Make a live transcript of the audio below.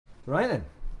Right then.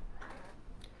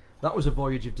 That was a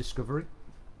voyage of discovery.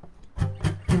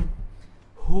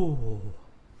 Oh.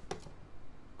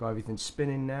 Got everything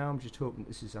spinning now. I'm just hoping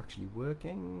this is actually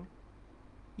working.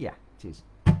 Yeah, it is.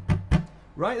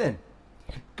 Right then.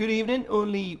 Good evening.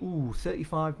 Only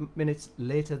 35 minutes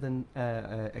later than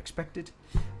expected.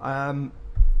 I'm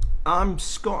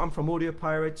Scott. I'm from Audio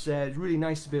Pirates. It's really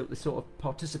nice to be able to sort of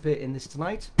participate in this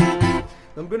tonight.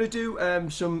 I'm going to do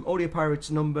some Audio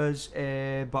Pirates numbers,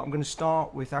 but I'm going to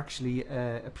start with actually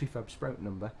a prefab sprout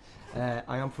number.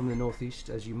 I am from the northeast,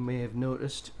 as you may have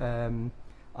noticed, and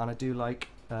I do like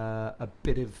a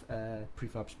bit of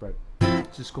prefab sprout.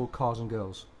 This is called Cars and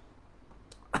Girls.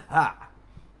 Aha!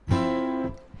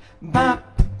 Ba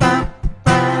ba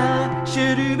ba,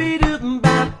 shoo-doo-be-doo,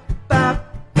 ba ba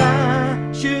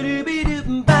ba,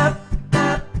 shoo-doo-be-doo, ba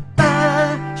ba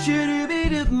ba,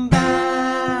 shoo-doo-be-doo, ba.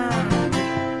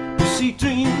 Pussy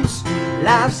dreams,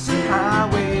 life's a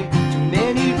highway, too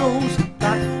many roads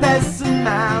that pass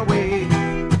my way.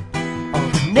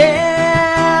 I'll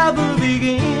never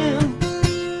begin.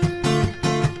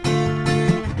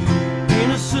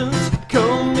 Innocence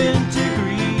coming to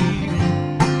grief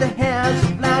at the hands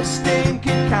of life's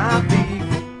stinking coffee.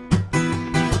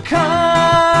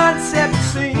 Concept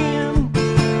sin,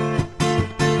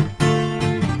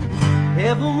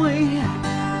 heavenly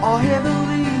or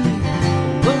heavenly,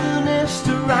 wilderness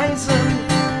to rising.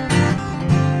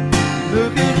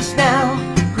 Look at us now,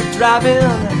 quit driving.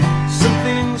 Some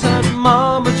things are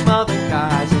much more than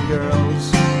guys and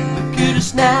girls. Look at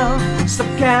us now, stop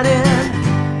counting.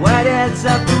 White adds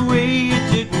up the way you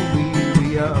did when we were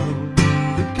young.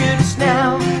 Look at us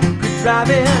now, quit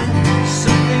driving.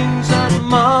 Some things are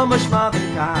much more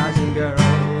than guys and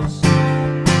girls.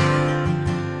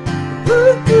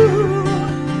 Ooh,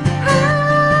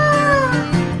 ah.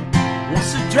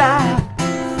 Let's drive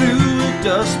through a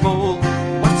dust bowl.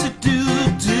 What's it do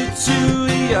to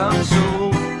a young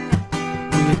soul?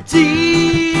 We're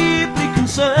deeply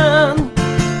concerned.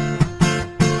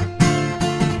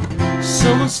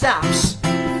 Someone stops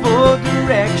for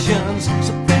directions.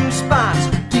 Something responds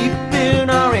deep in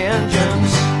our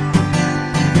engines.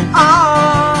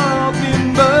 All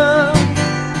been burned.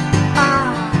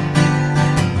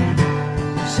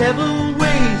 Is heaven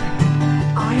wait?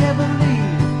 Our heavenly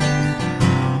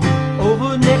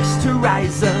over next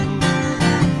horizon.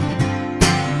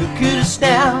 Look at us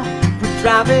now, we're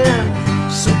driving.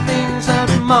 Some things are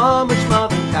much more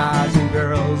than guys and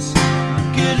girls.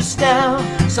 Look at us now,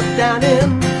 stop down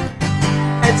in.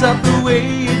 Heads up the way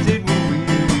you did when we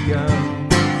were young.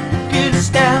 Look at us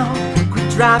now, quit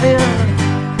driving.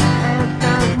 And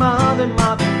there's more than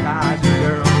guys and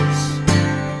girls.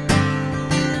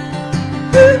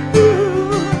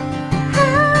 Ooh,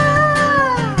 ah.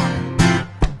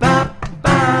 Ba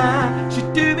ba,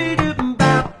 shoo-doo-be-doo,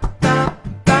 ba ba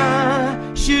ba,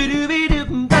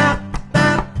 shoo-doo-be-doo, ba ba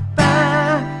ba,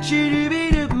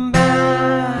 shoo-doo-be-doo, ba.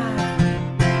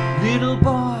 Little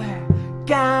boy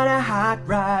got a hot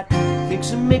rod,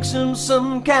 thinks it makes him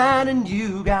some kind of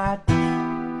new god.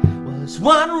 Well, there's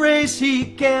one race he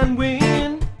can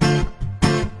win.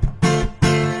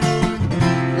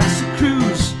 That's a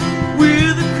cruise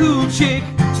with a cool chick.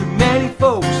 Too many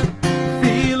folks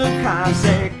feeling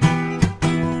carsick,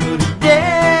 but it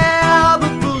never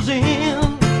pulls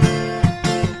in.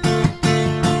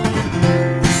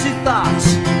 Pussy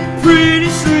thoughts, pretty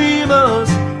streamers,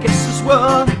 guess this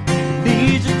world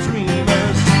needs a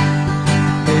dreamers.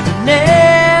 They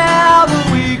never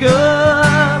wake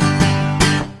up.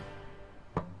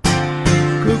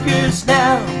 Cook us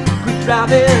now, quit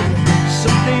driving.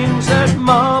 Some things hurt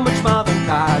much more than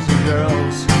guys and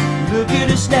girls. Look at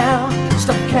us now,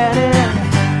 stop counting.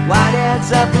 White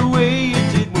adds up the way you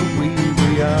did when we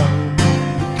were young.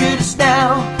 Look at us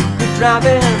now, quit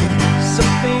driving.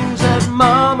 Some things hurt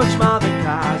much more than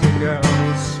guys and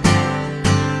girls.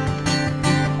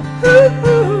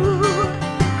 Ooh,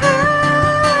 ah.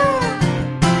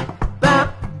 Ba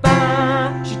ba,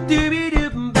 shoo-doo-be-doo,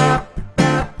 ba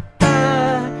ba ba,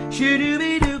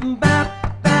 shoo-doo-be-doo, ba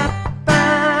ba ba,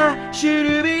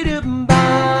 shoo-doo-be-doo, ba.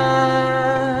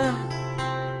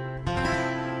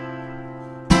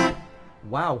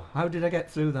 Wow, how did I get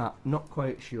through that? Not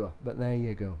quite sure, but there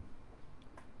you go.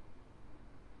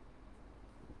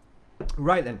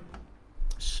 Right then,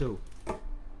 so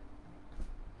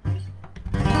we're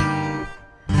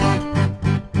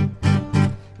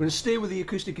going to stay with the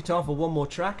acoustic guitar for one more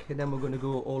track, and then we're going to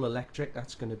go all electric.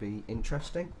 That's going to be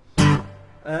interesting.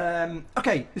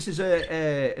 Okay, this is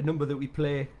a number that we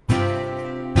play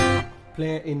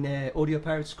in Audio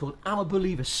Pirates called I'm a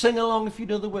Believer. Sing along if you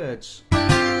know the words.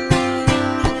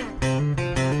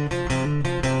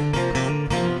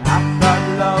 I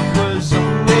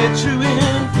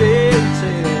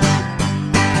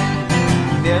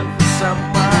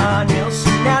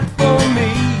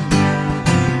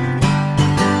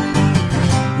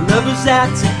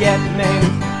out to get me.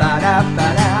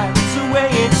 Ba-da-ba-da, it's the way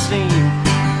it seemed.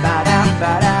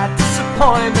 Ba-da-ba-da,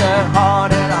 disappointment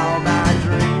haunted all my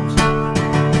dreams.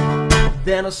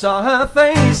 Then I saw her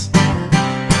face,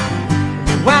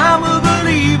 I'm a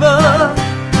believer.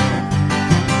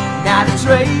 Not a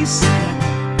trace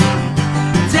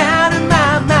down in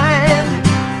my mind.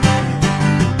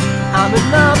 I'm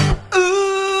in love.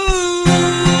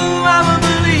 Ooh, I'm a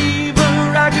believer.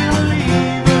 I can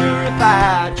believe her if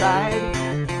I tried.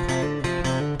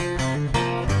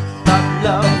 But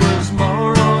love was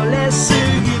more or less a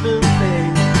given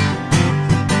thing.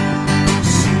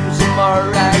 Seems the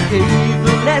more I gave,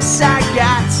 the less I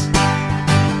got.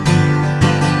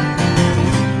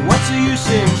 What's the use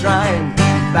in trying?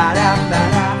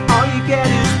 Ba-da-ba-da, all you get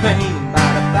is pain.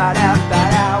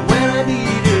 Ba-da-ba-da-ba-da, when I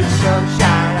needed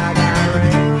sunshine, I got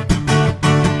rain.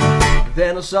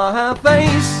 Then I saw her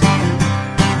face,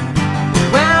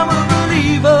 well, I'm a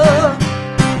believer.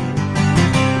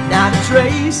 Not a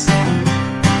trace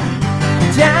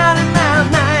down in my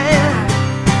mind.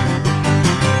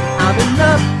 I'm in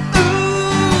love.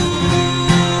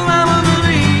 Ooh, I'm a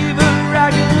believer. I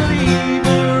can believe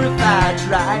her if I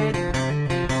tried.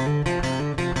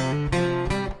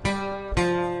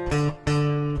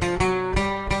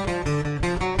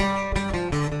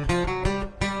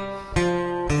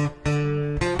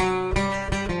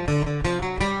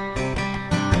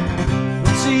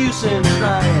 And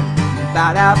trying,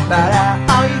 ba-da-ba-da,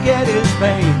 all you get is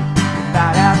pain.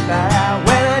 Ba-da-ba-da,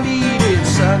 when I needed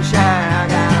sunshine, I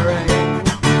got rain.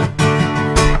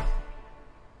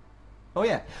 Oh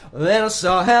yeah, then I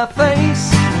saw her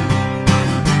face,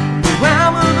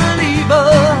 I'm a believer.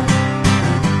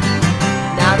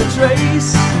 Not a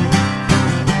trace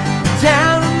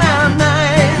down in my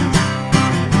mind.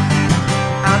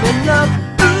 I'm in love.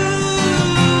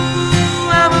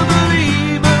 Ooh, I'm a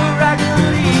believer. I can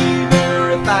believe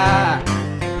her if I.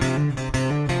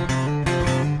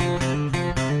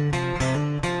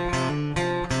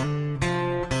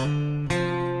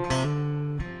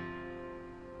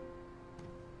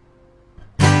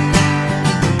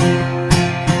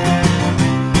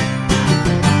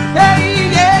 Hey,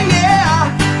 yeah,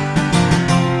 yeah.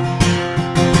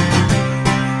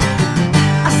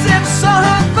 I said I saw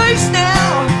her face now.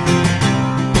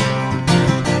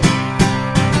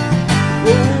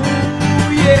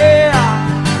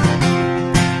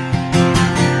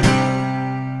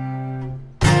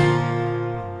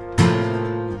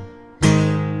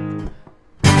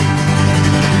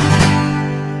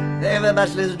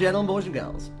 Ladies and gentlemen, boys and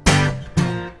girls.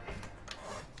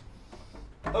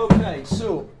 Okay,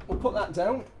 so we'll put that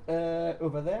down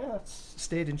over there. That's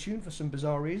stayed in tune for some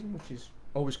bizarre reason, which is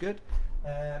always good.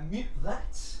 Mute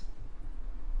that.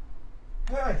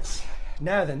 Right,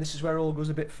 now then, this is where it all goes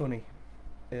a bit funny.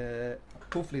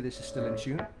 Hopefully this is still in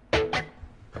tune.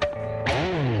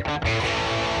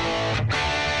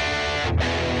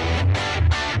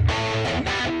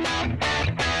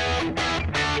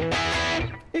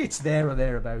 It's there or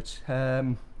thereabouts.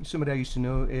 Somebody I used to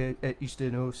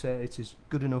know said it is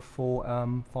good enough for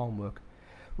farm work.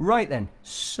 Right then,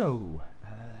 so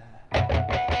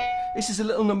this is a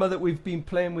little number that we've been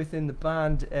playing with in the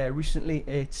band recently.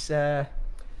 It's bad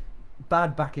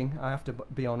backing, I have to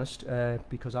be honest,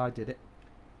 because I did it.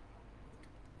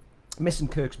 Missing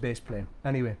Kirk's bass playing.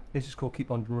 Anyway, this is called Keep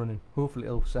On Running. Hopefully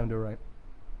it'll sound alright.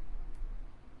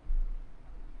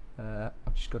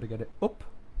 I've just got to get it up.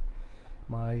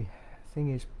 My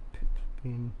thing is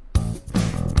being.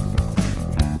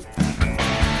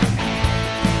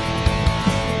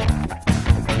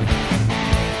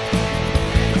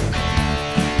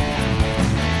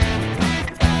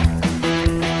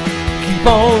 Keep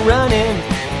on running,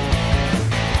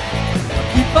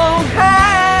 keep on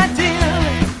hiding.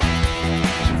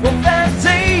 One that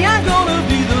day I'm gonna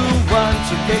be the one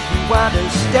to make you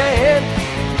understand.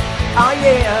 Oh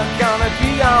yeah, I'm gonna be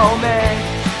your man.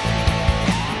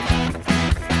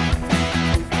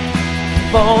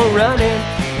 Keep on running,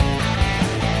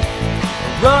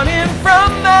 running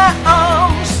from my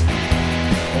arms.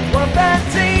 One that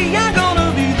day I'm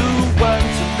gonna be the one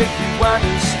to make you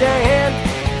understand.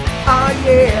 Oh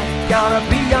yeah, gonna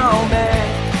be your man.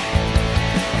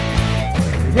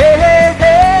 Hey, hey,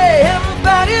 hey,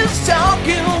 everybody's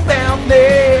talking about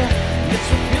me. Makes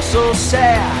me feel so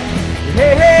sad.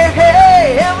 Hey, hey,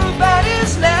 hey,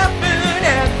 everybody's laughing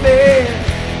at me.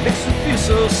 Makes me feel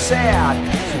so sad.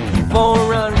 Keep on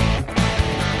running,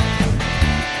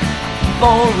 keep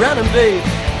on running, babe.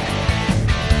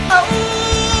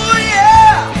 Oh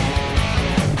yeah,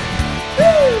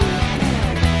 woo.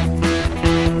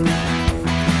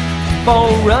 Keep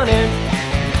on running,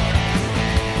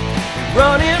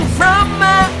 running from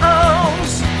my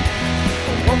arms.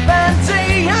 One bad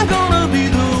day I'm gonna be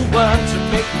the one to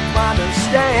make you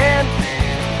understand.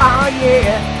 Oh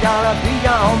yeah, gotta be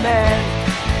your man.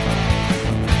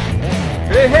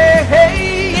 Hey, hey,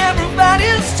 hey,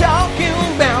 everybody's talking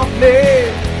about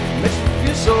me, makes me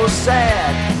feel so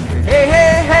sad. Hey,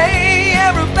 hey, hey,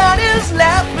 everybody's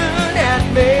laughing at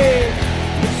me,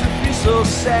 makes me feel so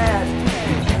sad.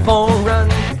 You keep on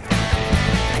running.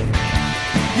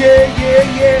 Yeah, yeah,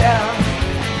 yeah.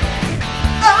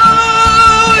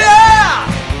 Oh yeah,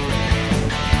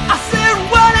 I said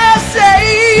what I say.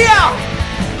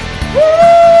 Woo!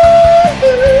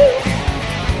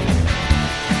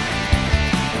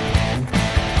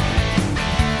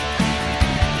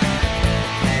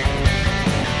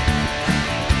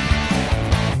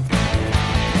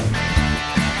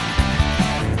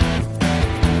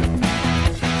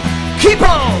 Keep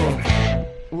on!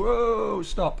 Whoa,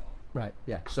 stop. Right,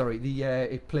 yeah, sorry,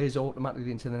 it plays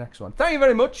automatically into the next one. Thank you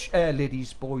very much,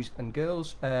 ladies, boys and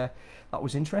girls. That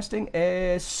was interesting.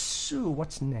 So,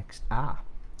 what's next?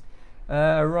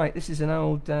 Right, this is an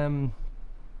old, if I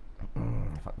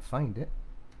can find it.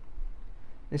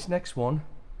 This next one.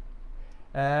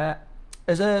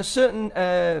 There's a certain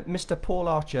Mr. Paul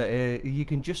Archer, you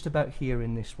can just about hear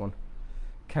in this one,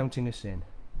 counting us in.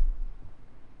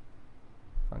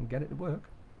 If I can get it to work.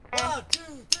 1, 2,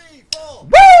 3, 4.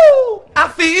 Woo! I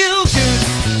feel good.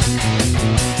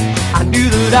 I knew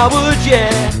that I would,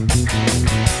 yeah.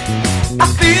 I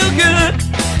feel good.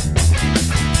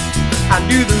 I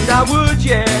knew that I would,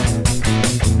 yeah.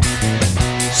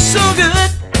 So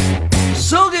good,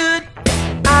 so good.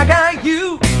 I got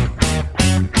you.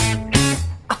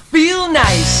 I feel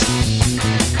nice.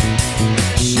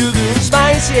 Sugar and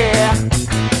spice, yeah.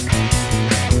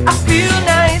 I feel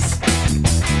nice.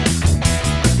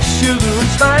 Sugar and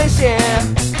spice, yeah.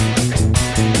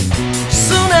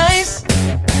 So nice,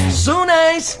 so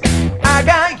nice. I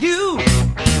got you.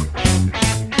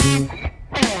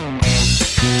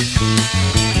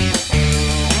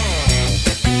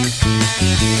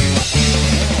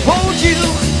 Hold you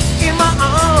in my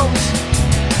arms.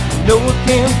 No one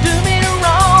can do me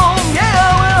wrong. Yeah, I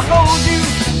will hold you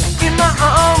in my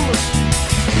arms.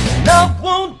 Love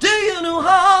won't do you no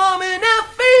harm, and I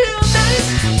feel nice.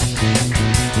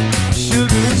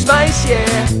 Sugar and spice,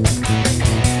 yeah.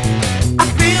 I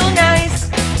feel nice.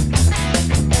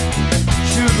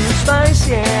 Sugar and spice,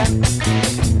 yeah.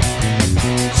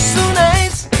 So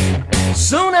nice,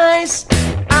 so nice.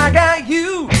 I got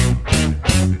you.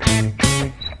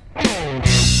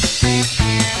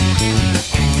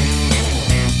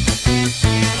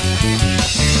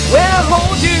 When I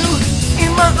hold you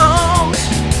in my arms,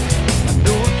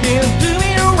 no one can do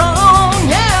me wrong.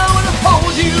 Yeah, when I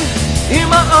hold you in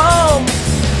my arms,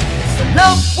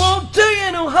 love won't do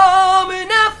you no harm,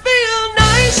 and I feel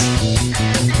nice.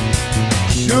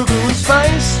 Sugar and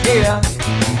spice, yeah.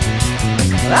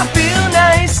 I feel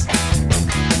nice.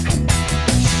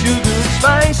 Sugar and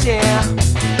spice, yeah.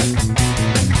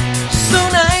 So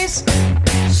nice,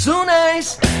 so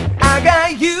nice. I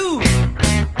got you.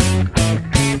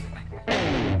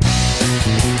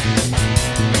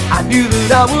 I knew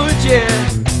that I would, yeah.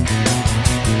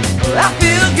 I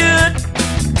feel good.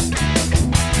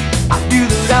 I knew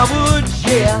that I would,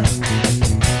 yeah.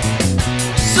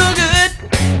 So good,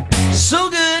 so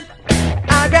good.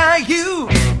 I got you.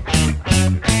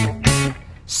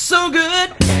 So good,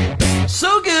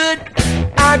 so good.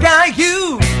 I got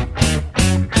you.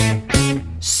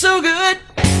 So good,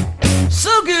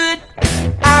 so good.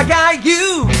 I got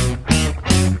you.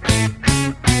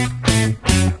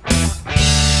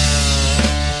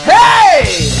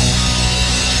 Hey!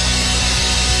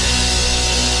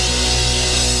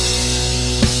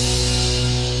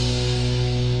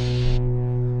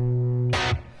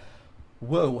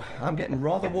 Whoa, I'm getting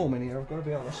rather warm in here, I've got to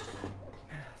be honest.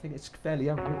 I think it's fairly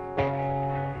ample.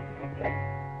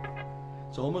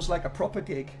 It's almost like a proper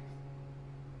gig.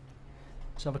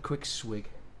 Let's have a quick swig.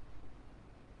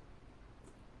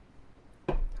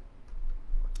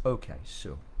 Okay,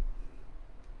 so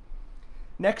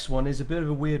next one is a bit of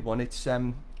a weird one. It's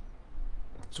one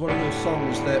of those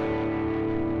songs that,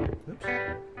 oops.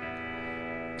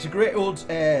 It's a great old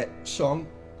song,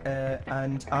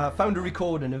 and I found a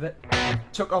recording of it.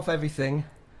 Took off everything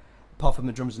apart from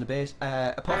the drums and the bass,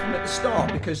 apart from at the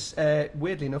start, because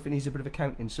weirdly enough it needs a bit of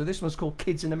accounting. So this one's called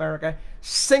Kids in America.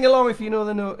 Sing along if you know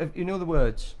the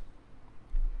words.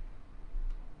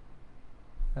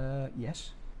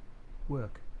 Yes,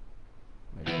 work.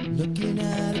 Looking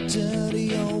at a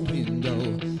dirty old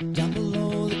window, down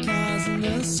below the cars in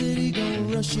the city go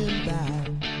rushing by.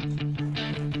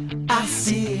 I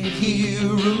see sit here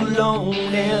alone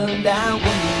and I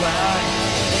wonder why.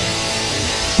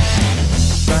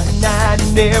 Friday night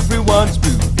and everyone's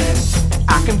moving.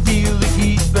 I can feel the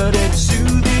heat, but it's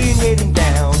soothing heading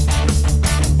down.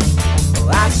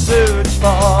 I search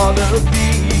for the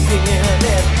beating, and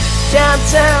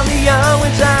downtown the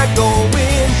always are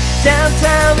going.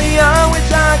 Downtown the always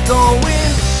are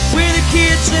going. We're the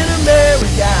kids in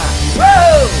America.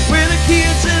 Whoa, we're the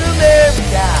kids in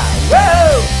America.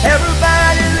 Whoa,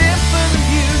 everybody live for the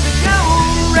music go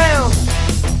round.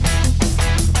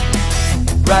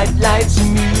 Bright lights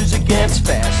and music gets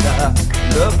faster.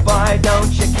 Look boy,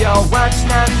 don't check your watch,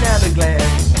 not another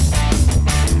glance.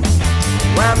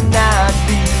 I'm not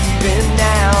leaving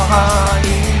now,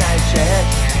 honey, night chat.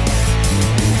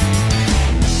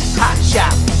 Hot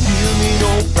shot, give me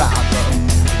no problem.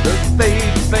 Look,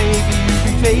 baby, you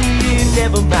be playing,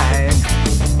 never mind.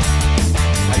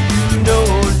 You know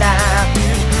life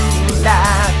is cruel,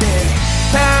 life is.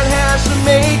 Time has to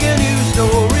make a new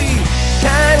story.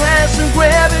 Time has some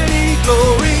gravity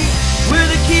glory. We're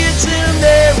the kids in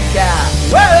America.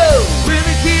 Whoa, we're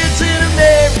the kids in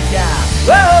America.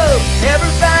 Whoa,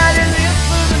 everybody live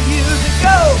for the music.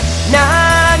 Go, na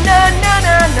na na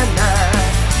na na na,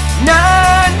 na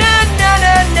na na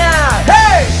na na.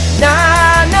 Hey, na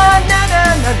na na na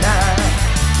na na,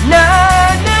 na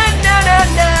na na na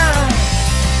na.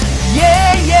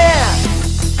 Yeah, yeah.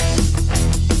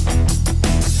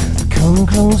 Come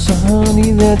closer,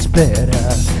 honey, that's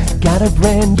better. Got a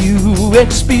brand new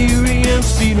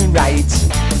experience, feeling right.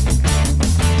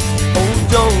 Oh,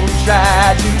 don't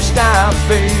try to stop,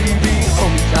 baby,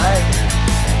 hold me tight.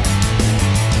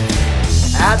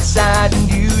 Outside, a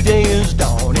new day is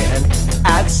dawning.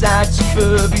 Outside,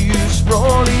 suburbia is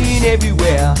sprawling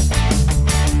everywhere.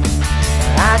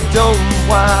 I don't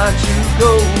want to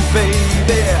go,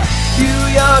 baby. New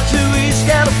York to East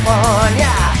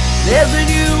California. There's a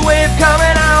new wave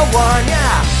coming, I want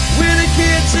ya. We're the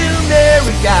kids in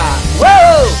America.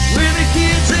 Whoa, we're the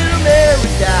kids in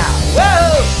America.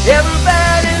 Whoa,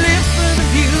 everybody live for the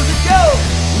music. Go,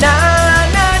 na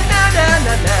na na na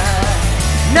na na,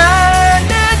 na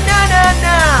na na na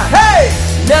na. Hey,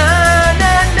 na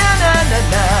na na na na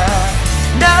na,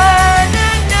 na na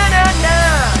na na na.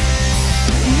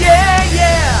 Yeah,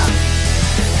 yeah.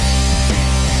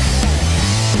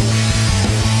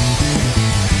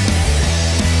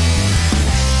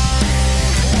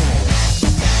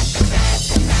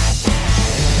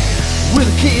 We're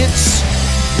the kids,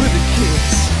 we're the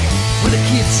kids, we're the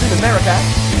kids in America.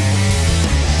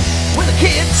 We're the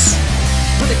kids,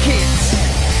 we're the kids,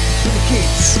 we're the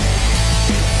kids.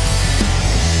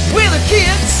 We're the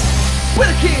kids, we're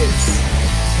the kids,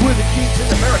 we're the kids in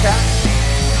America.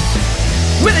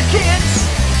 We're the kids.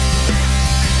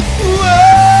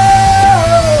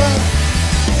 Whoa.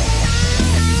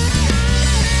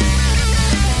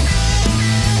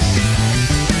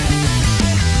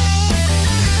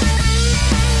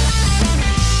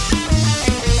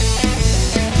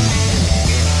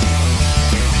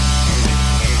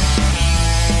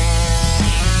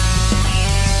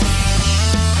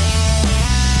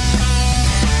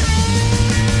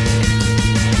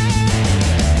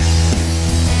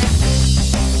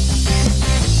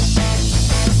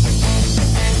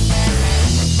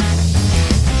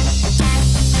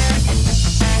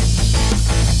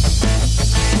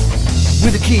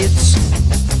 We're the kids,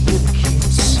 we're the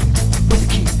kids, we're the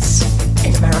kids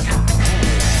in America.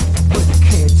 We're the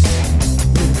kids,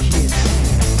 we're the kids,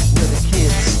 we're the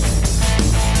kids.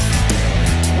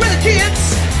 We're the kids,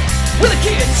 we're the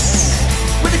kids,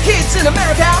 we're the kids in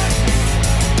America.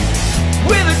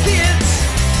 We're the kids,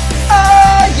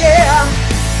 oh yeah.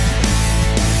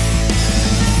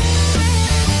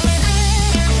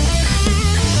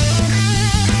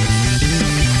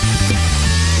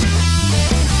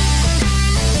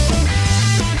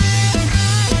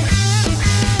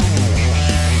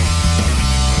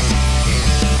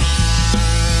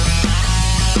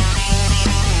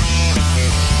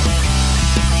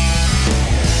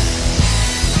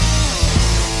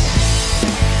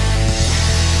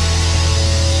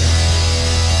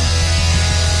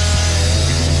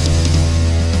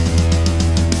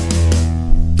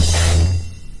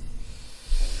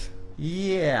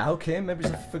 Yeah, okay, maybe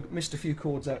I missed a few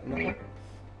chords out in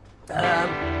that one.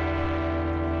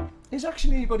 Is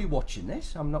actually anybody watching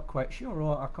this? I'm not quite sure,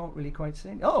 or I can't really quite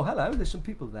see. Oh, hello, there's some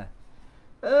people there.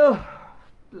 Oh,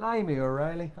 blimey,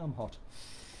 O'Reilly, I'm hot.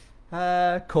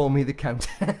 Call me the Count.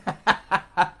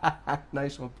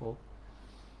 Nice one, Paul.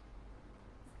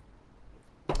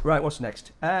 Right, what's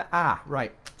next?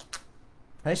 Right.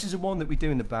 This is the one that we do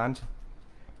in the band.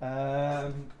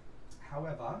 However,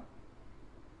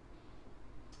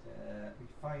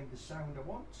 find the sound I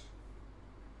want.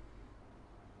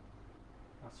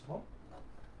 That's the one.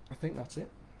 I think that's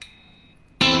it.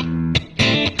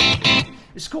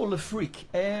 It's called The Freak.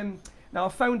 Now I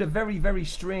found a very, very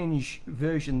strange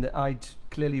version that I'd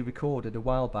clearly recorded a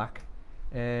while back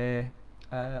on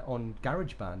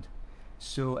GarageBand.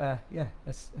 So yeah,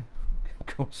 that's of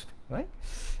course, right?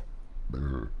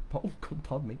 Oh,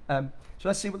 pardon me. So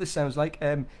let's see what this sounds like.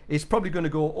 It's probably going to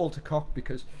go alter cock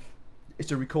because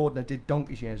it's a recording I did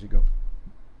donkeys years ago.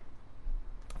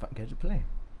 If I can get it to play.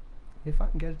 If I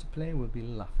can get it to play, we'll be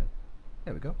laughing.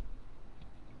 There we go.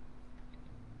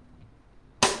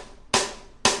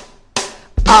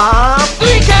 I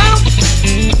freak out.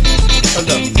 I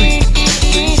love freak.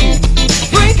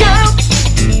 Freak out.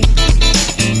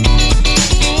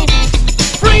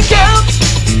 Freak out.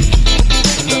 I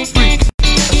love freak.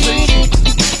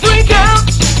 Freak out.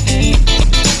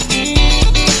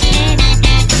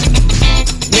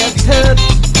 Have you heard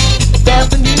about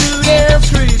the new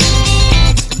dance craze?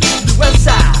 The west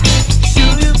side,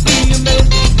 should you be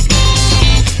amazed?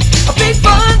 A big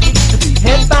fun to be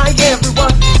hit by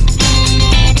everyone.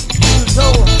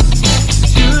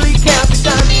 Surely can't be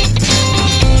done.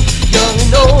 Young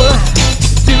and old,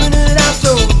 doing it out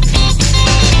so.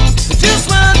 Just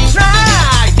one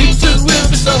try, you too will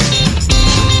be so.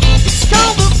 It's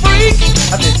called The Freak.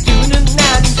 I've been doing it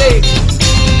night and day.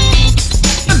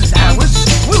 Allow us,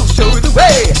 we'll show you the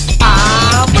way.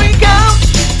 I'll freak out.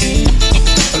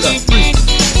 I love freak.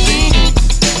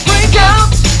 Freak out.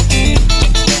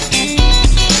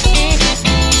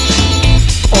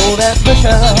 All that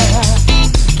pressure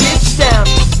down,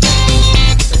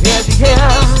 head to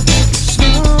head,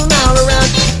 spin all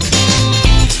around.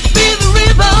 Feel the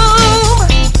rhythm,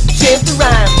 shape the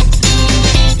rhyme.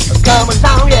 Come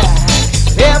along, yeah,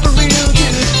 every real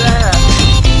good time.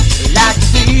 Like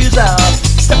the days of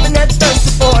stepping that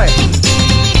thirsty boy.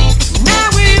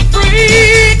 Now we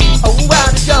free, oh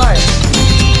what a joy.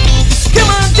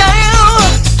 Come on down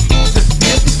to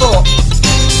 54.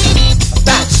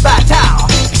 Back spot out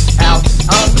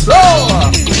on the floor.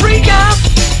 Freak out!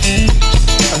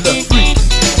 I love freak.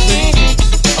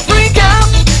 Freak out!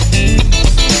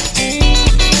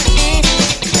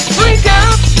 Freak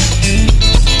out!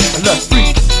 I love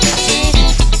freak.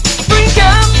 Freak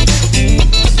out!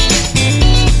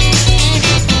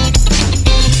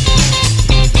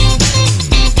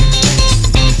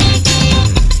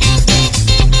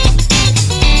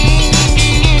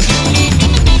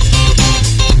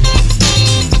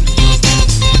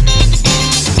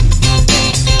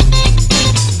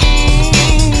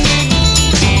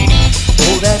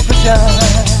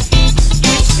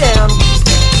 Reach down,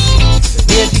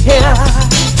 head to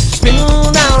head, spin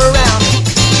all around.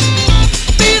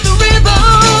 Feel the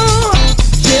rhythm,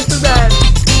 shift the rhyme.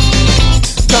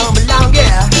 Come along,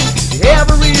 yeah, have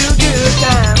a real good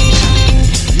time.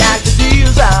 Like the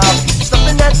deals of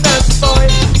something that thirsty boy.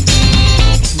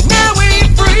 Now we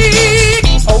free,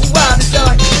 oh what a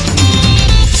joy.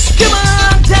 Come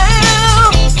on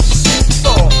down,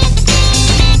 64.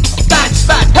 Back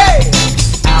spot, hey!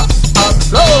 On the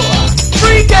floor,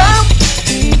 freak out.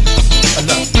 I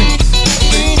love freak.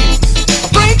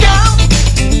 Freak out.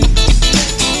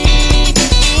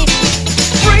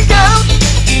 Freak out.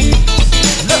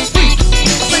 I love freak.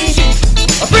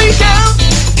 Freak out.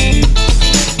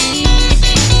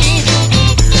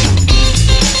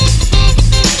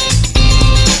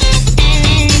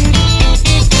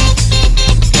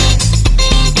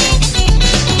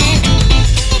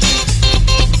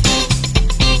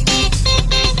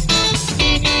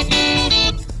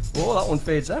 One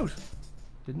fades out.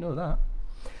 Didn't know that.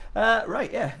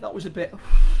 Right, yeah, that was a bit,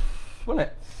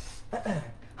 wasn't it?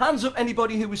 Hands up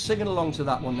anybody who was singing along to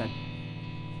that one then.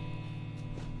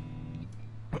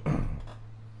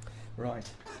 Right.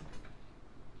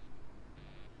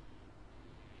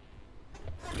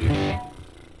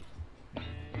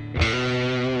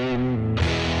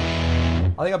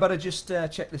 I think I better just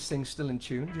check this thing's still in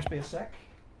tune. Just be a sec.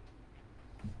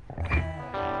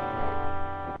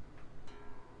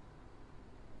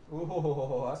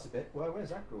 Oh, that's a bit. Well, where's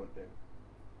that going to?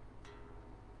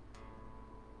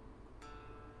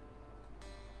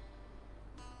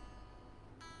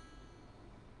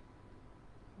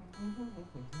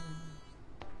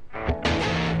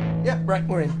 Yeah, right,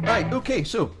 we're in. Right, okay,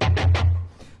 so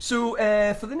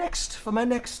for my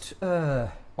next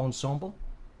ensemble,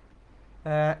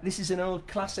 this is an old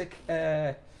classic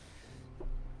Audio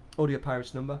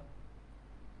Pirates number.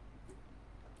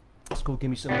 It's called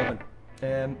 "Gimme Some Lovin'."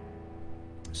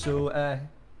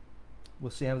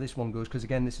 We'll see how this one goes, because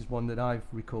again, this is one that I've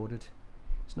recorded.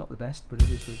 It's not the best, but it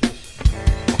is what it is.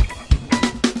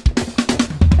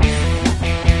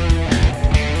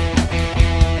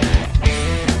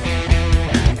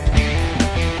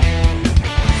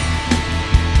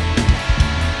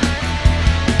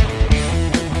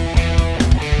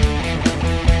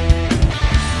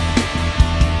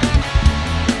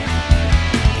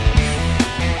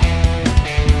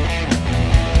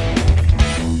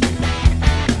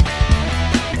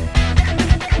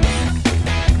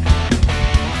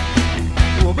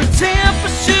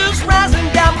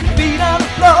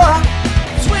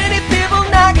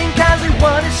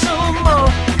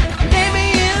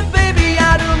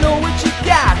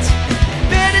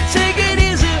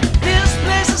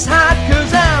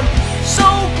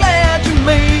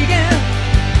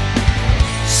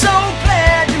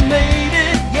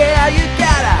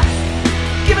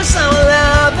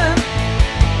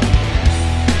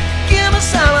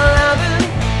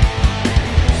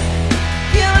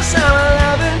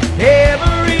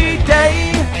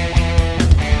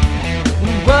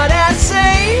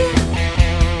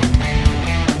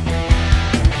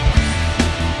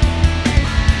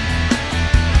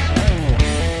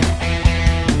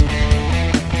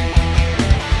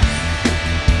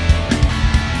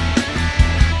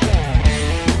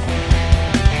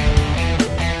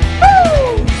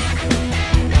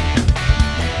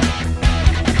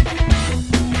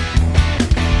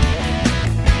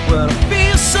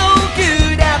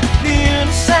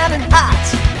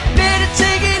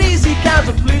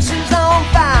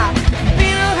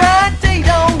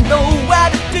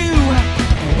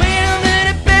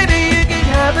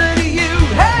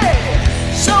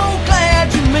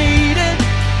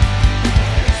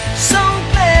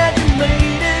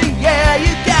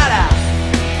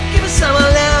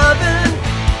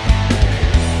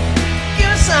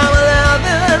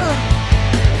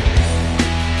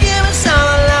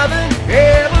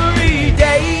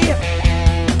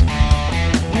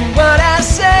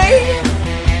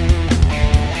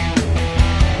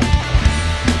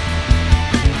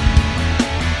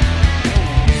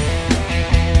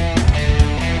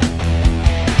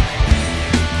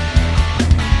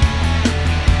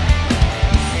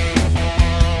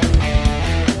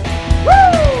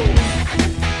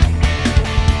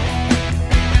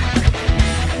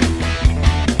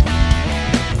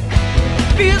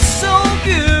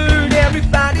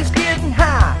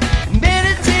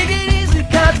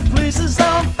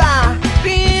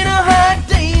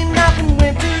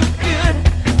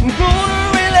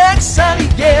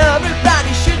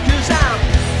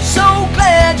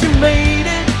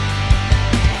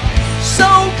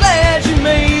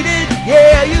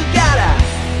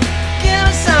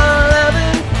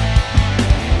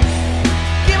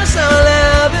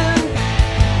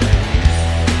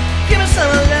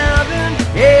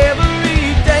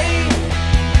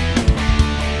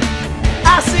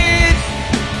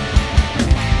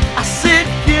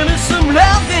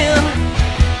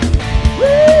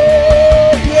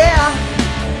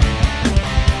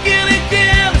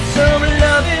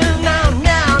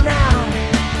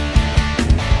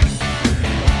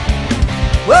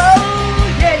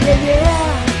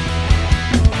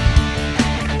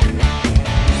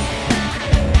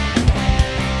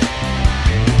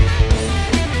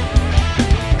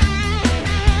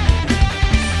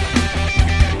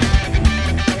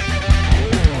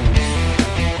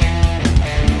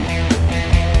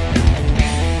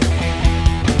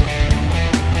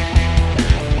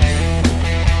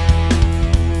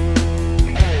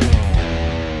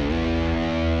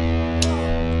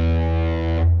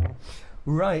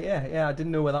 Right, yeah, I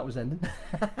didn't know where that was ending.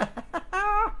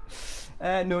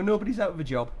 No, nobody's out of a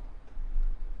job.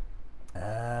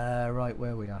 Right,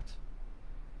 where are we at?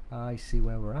 I see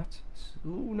where we're at.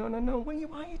 Oh, no. Why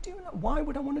are you doing that? Why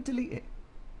would I want to delete it?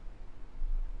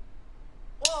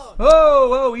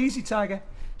 Oh, easy, Tiger.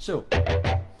 So,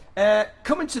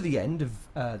 coming to the end of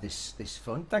this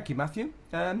fun. Thank you, Matthew.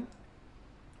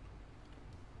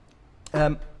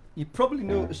 You probably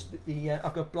noticed that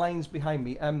I've got blinds behind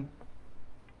me.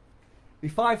 The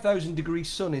 5,000 degree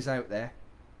sun is out there,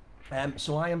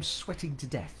 so I am sweating to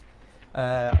death.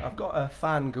 I've got a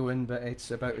fan going, but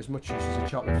it's about as much use as a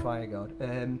chocolate fire guard.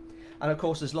 And of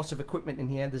course, there's lots of equipment in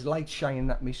here. There's light shining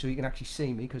at me, so you can actually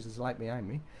see me because there's light behind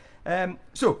me.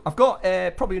 So I've got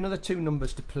probably another 2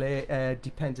 numbers to play,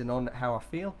 depending on how I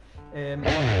feel.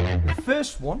 The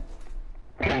first one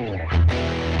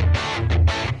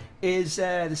is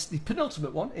the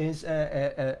penultimate one is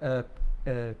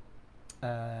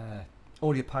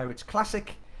Audio Pirates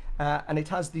Classic, and it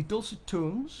has the dulcet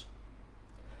tones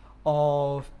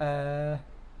of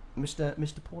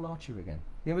Mr. Paul Archer again.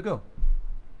 Here we go.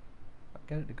 I'll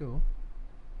get it to go.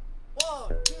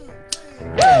 1, 2, 3.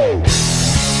 Woo!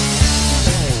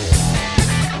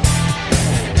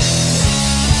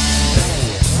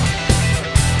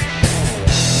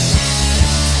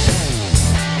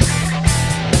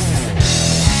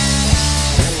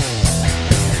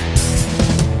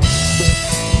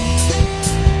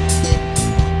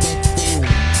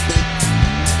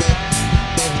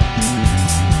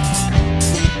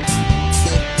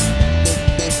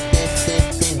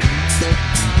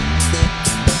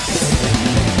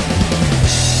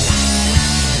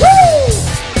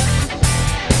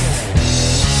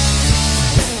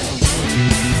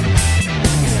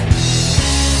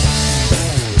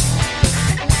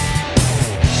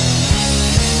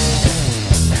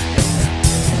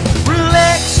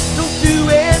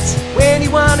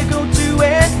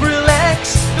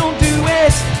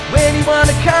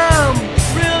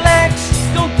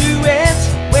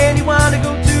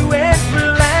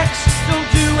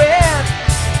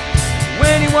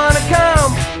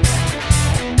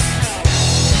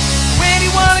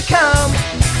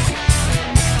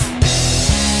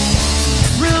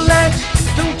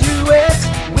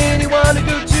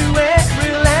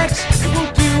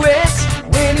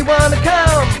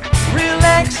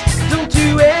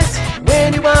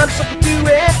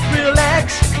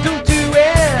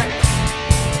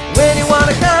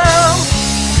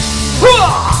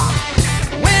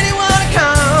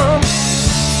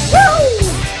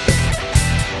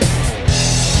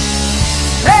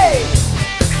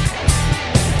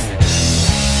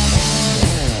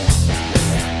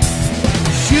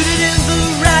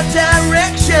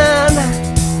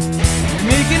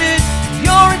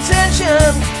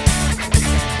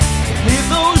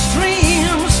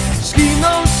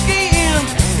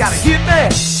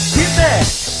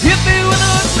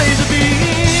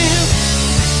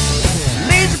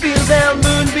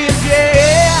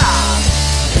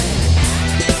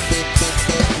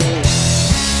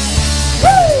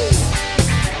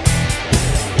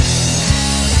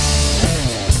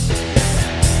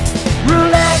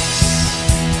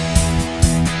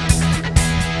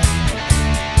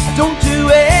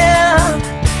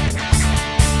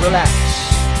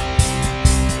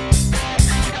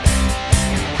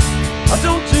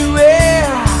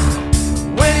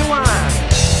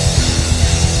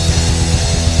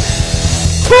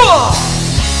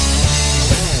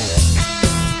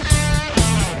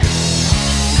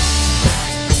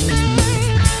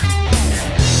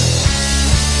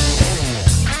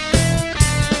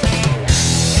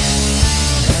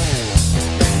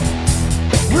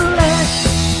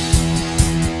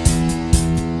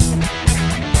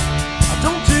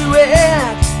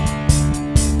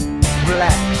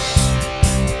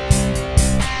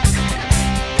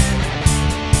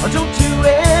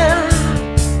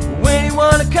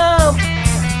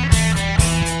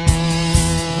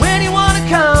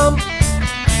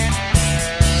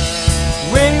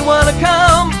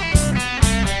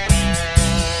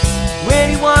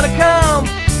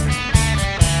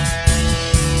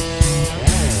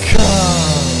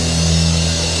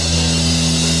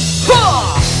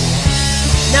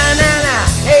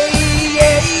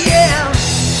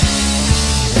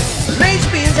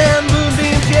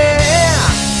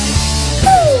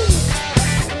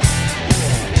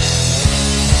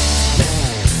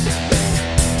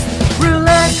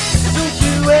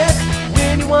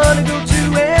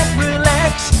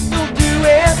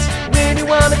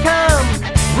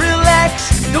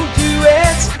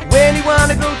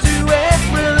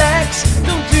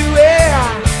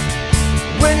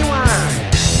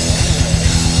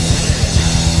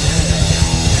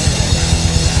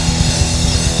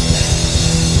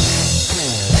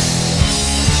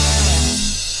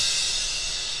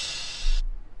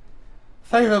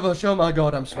 Thank you very much. Oh my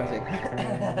god, I'm sweating.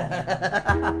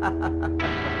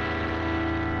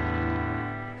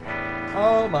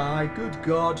 Oh my good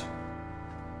god.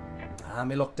 Ah,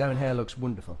 my lockdown hair looks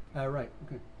wonderful. Right,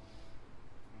 okay.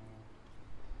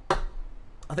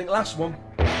 I think last one.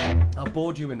 I've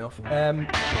bored you enough.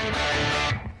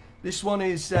 This one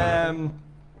is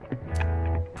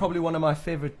probably one of my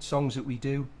favourite songs that we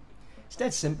do. It's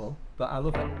dead simple, but I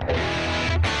love it.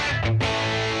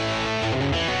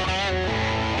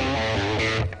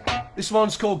 This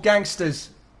one's called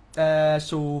Gangsters.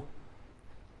 So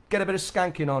get a bit of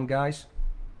skanking on, guys.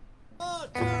 1,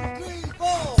 2, 3, 4.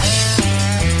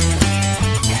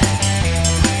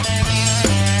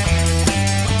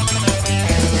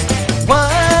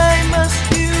 Why must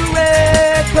you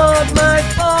record my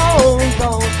phone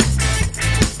calls?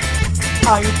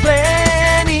 Are you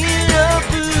planning a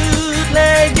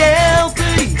bootleg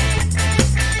LP?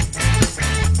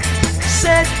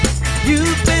 Said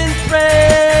you've been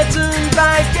threatened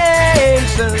by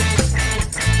gangsters.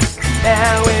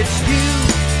 Now it's you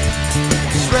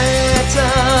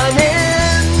threatening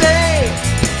me.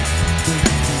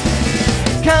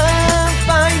 Can't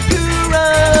find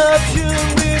corruption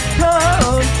with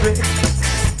country.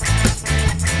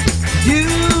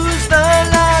 Use the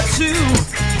law to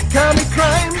commit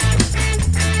crime.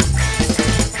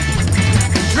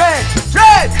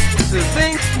 Dread to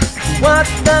think what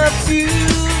the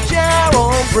future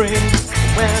will bring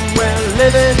when we're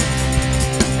living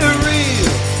a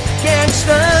real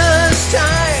gangster's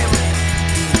time.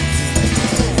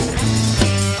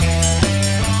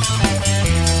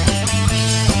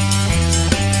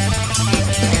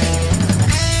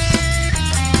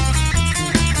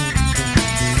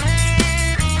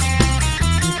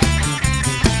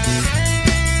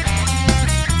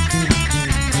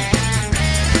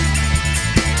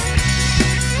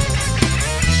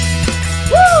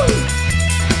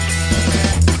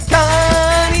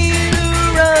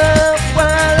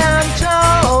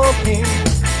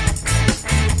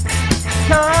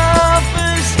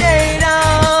 Confiscate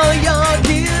all your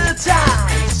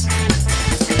guitars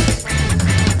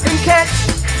and catch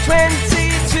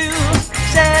 22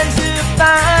 says if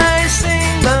I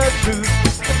sing the truth,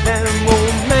 then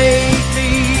we'll make me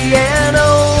an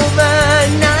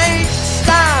overnight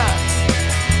star.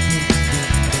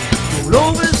 Roll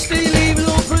overstay, leave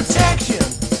no protection.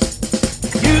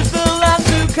 Use the law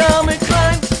to commit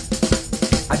crime.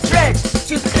 I dread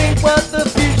to think what the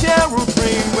future will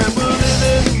bring when we're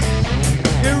living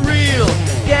in real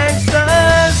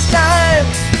gangster's time.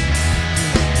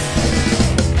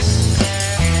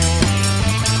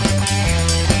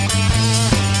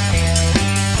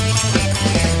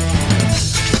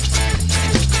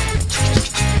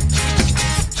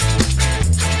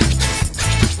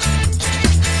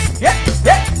 Yeah.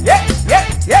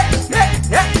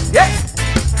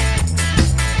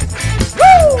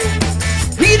 Woo!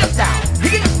 Heat up now.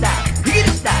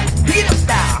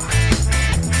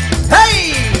 Hey!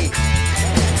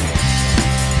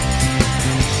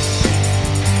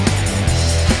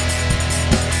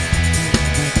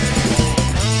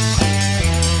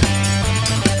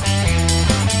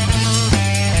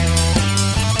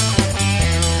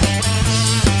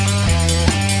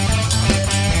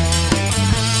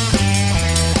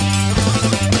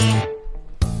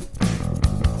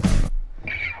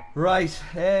 Right,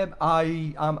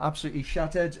 I am absolutely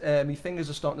shattered. My fingers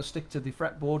are starting to stick to the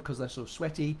fretboard because they're so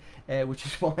sweaty, which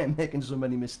is why I'm making so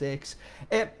many mistakes.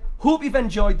 Hope you've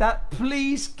enjoyed that.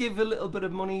 Please give a little bit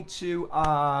of money to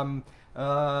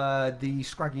the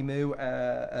Scraggy Moo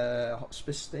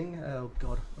Hospice thing. Oh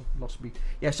God, I've lost me.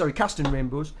 Yeah, sorry, Casting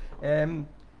Rainbows.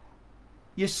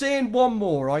 You're saying one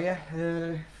more, are you?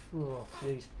 Oh,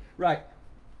 jeez. Right,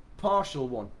 partial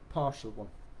one.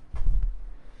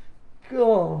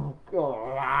 Oh,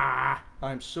 God.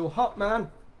 I'm so hot,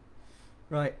 man.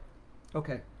 Right.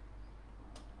 Okay.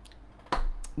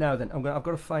 Now then, I've got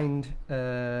to find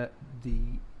the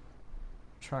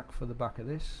track for the back of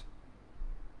this.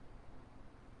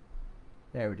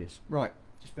 There it is. Right.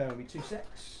 Just bear with me 2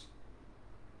 secs.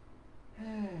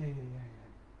 Hey.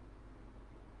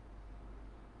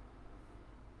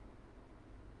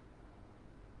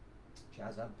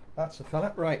 Jazz up. That's the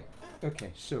fella. Right.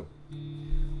 Okay, so.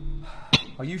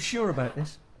 Are you sure about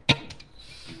this?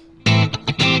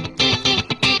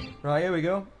 Right, here we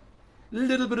go.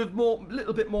 Little bit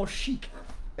more chic,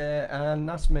 and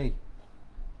that's me.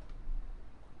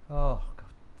 Oh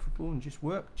God, just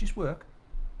work.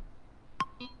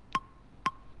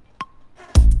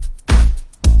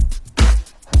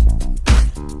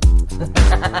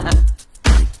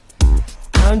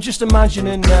 I'm just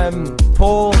imagining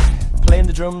Paul playing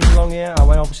the drums along here. Oh,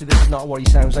 well, obviously this is not what he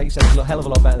sounds like. He sounds a hell of a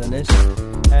lot better than this.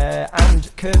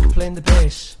 And Kirk playing the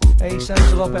bass. He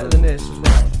sounds a lot better than this as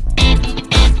well.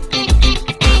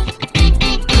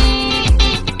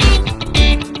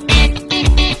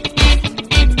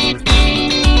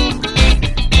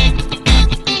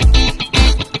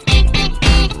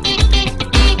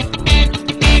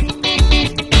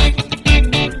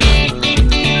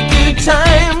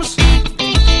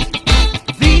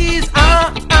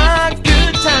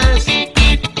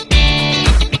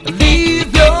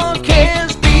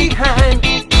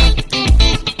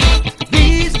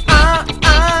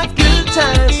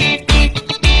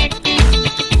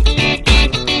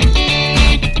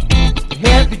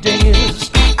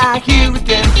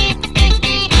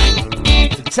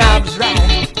 Time's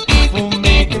right for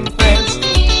making friends.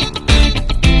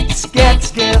 Let's get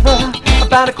together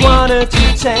about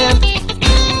 9:45.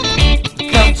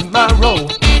 Come tomorrow,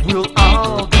 we'll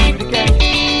all do it again.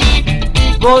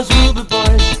 Boys will be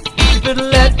boys, you better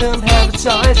let them have a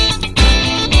choice.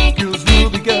 Girls will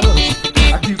be girls,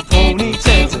 I do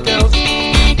ponytails and girls.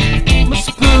 Must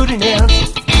put an end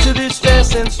to this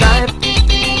stress and strife.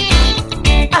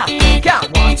 I think I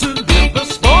want to live a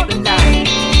sporty life.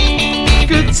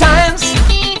 Good times,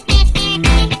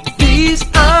 these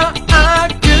are our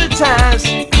good times.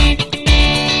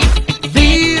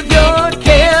 Leave your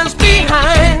cares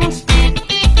behind.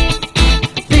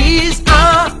 These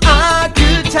are our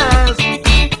good times.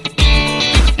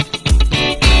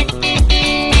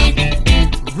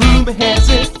 Rumor has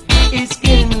it, it's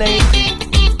getting late.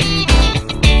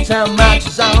 Time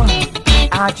marches on,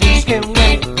 I just can't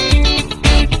wait.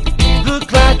 The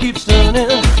clock keeps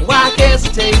turning, why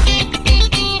hesitate?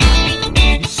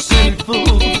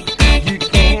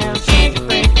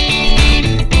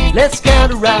 Let's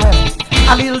count a ride,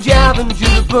 a little jive and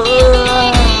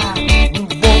jitterbug. We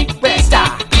want the best,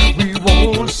 we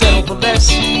won't settle for less.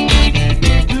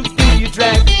 Do feel your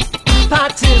drag,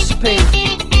 participate.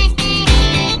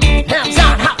 Hands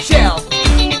on hot shelf,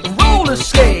 roller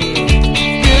skate.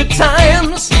 Good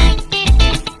times,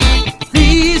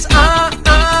 these are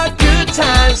our good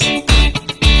times.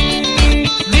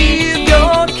 Leave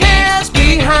your cares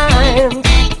behind.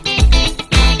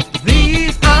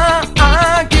 These are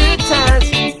our good times.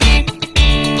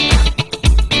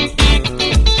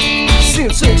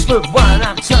 6'1",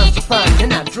 I'm tons to find,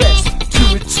 and I dress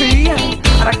to a T. And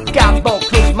I got more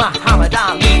clothes, Muhammad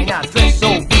Ali, and I dress so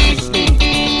viciously.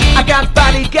 I got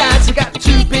bodyguards, I got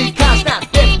 2 big cars, now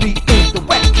let me in the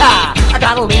wet car. I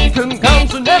got a Lincoln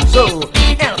Continental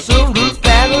and a sunroof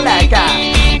battle like a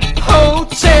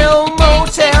hotel,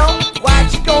 motel.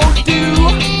 What you gonna do?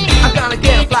 I'm gonna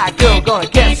get a fly girl, gonna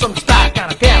get some stock,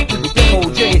 gonna get to the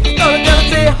OJ. Gonna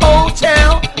say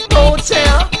hotel,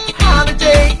 motel,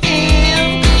 holiday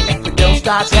inn. If the girl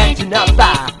starts acting up,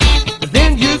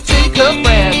 then you take her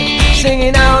friend,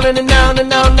 singing on and on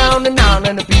and on and on and on,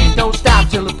 and the beat don't stop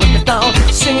till the break of dawn.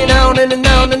 Singing on and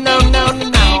on and on and on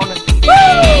and on.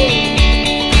 Woo!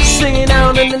 Singing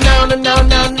on and on and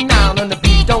on and on, and the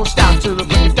beat don't stop till the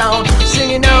break of dawn.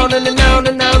 Singing on and on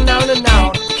and on and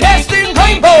on. Casting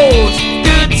rainbows,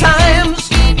 good times.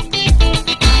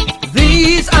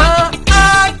 These are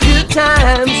our good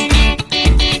times.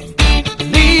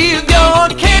 Leave your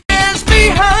cares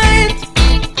behind.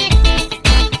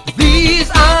 These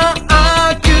are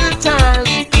our good times.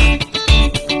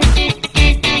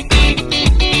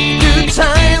 Good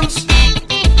times.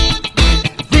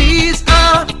 These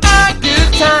are our good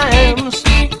times.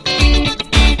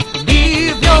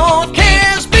 Leave your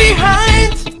cares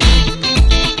behind.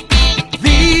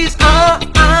 These are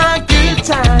our good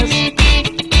times.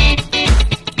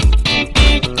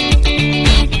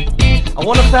 I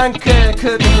want to thank Kirk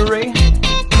and Marie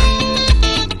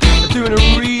for doing a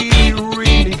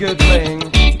really good thing.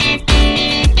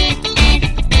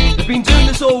 They've been doing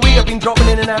this all week. I've been dropping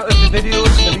in and out of the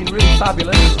videos, and they've been really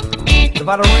fabulous. They've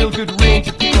had a real good range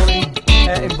of people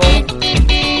involved.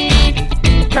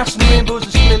 Casting Rainbows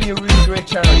is clearly a really great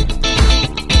charity.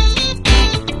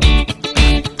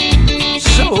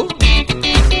 So,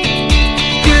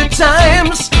 good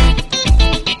times.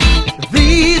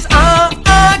 These are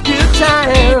our good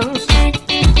times.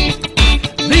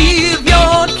 Leave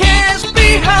your cares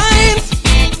behind.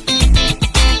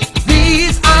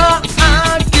 These are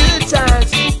our good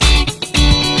times.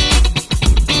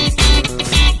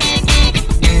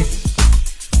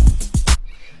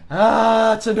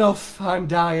 That's enough. I'm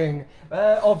dying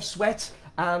of sweat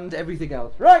and everything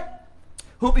else. Right.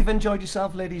 Hope you've enjoyed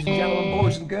yourself, ladies and gentlemen,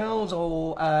 boys and girls,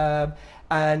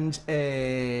 and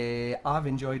I've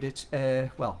enjoyed it.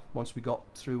 Well, once we got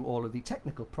through all of the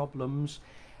technical problems,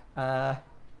 I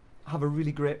Have a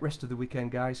really great rest of the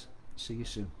weekend, guys. See you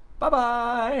soon.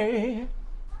 Bye-bye.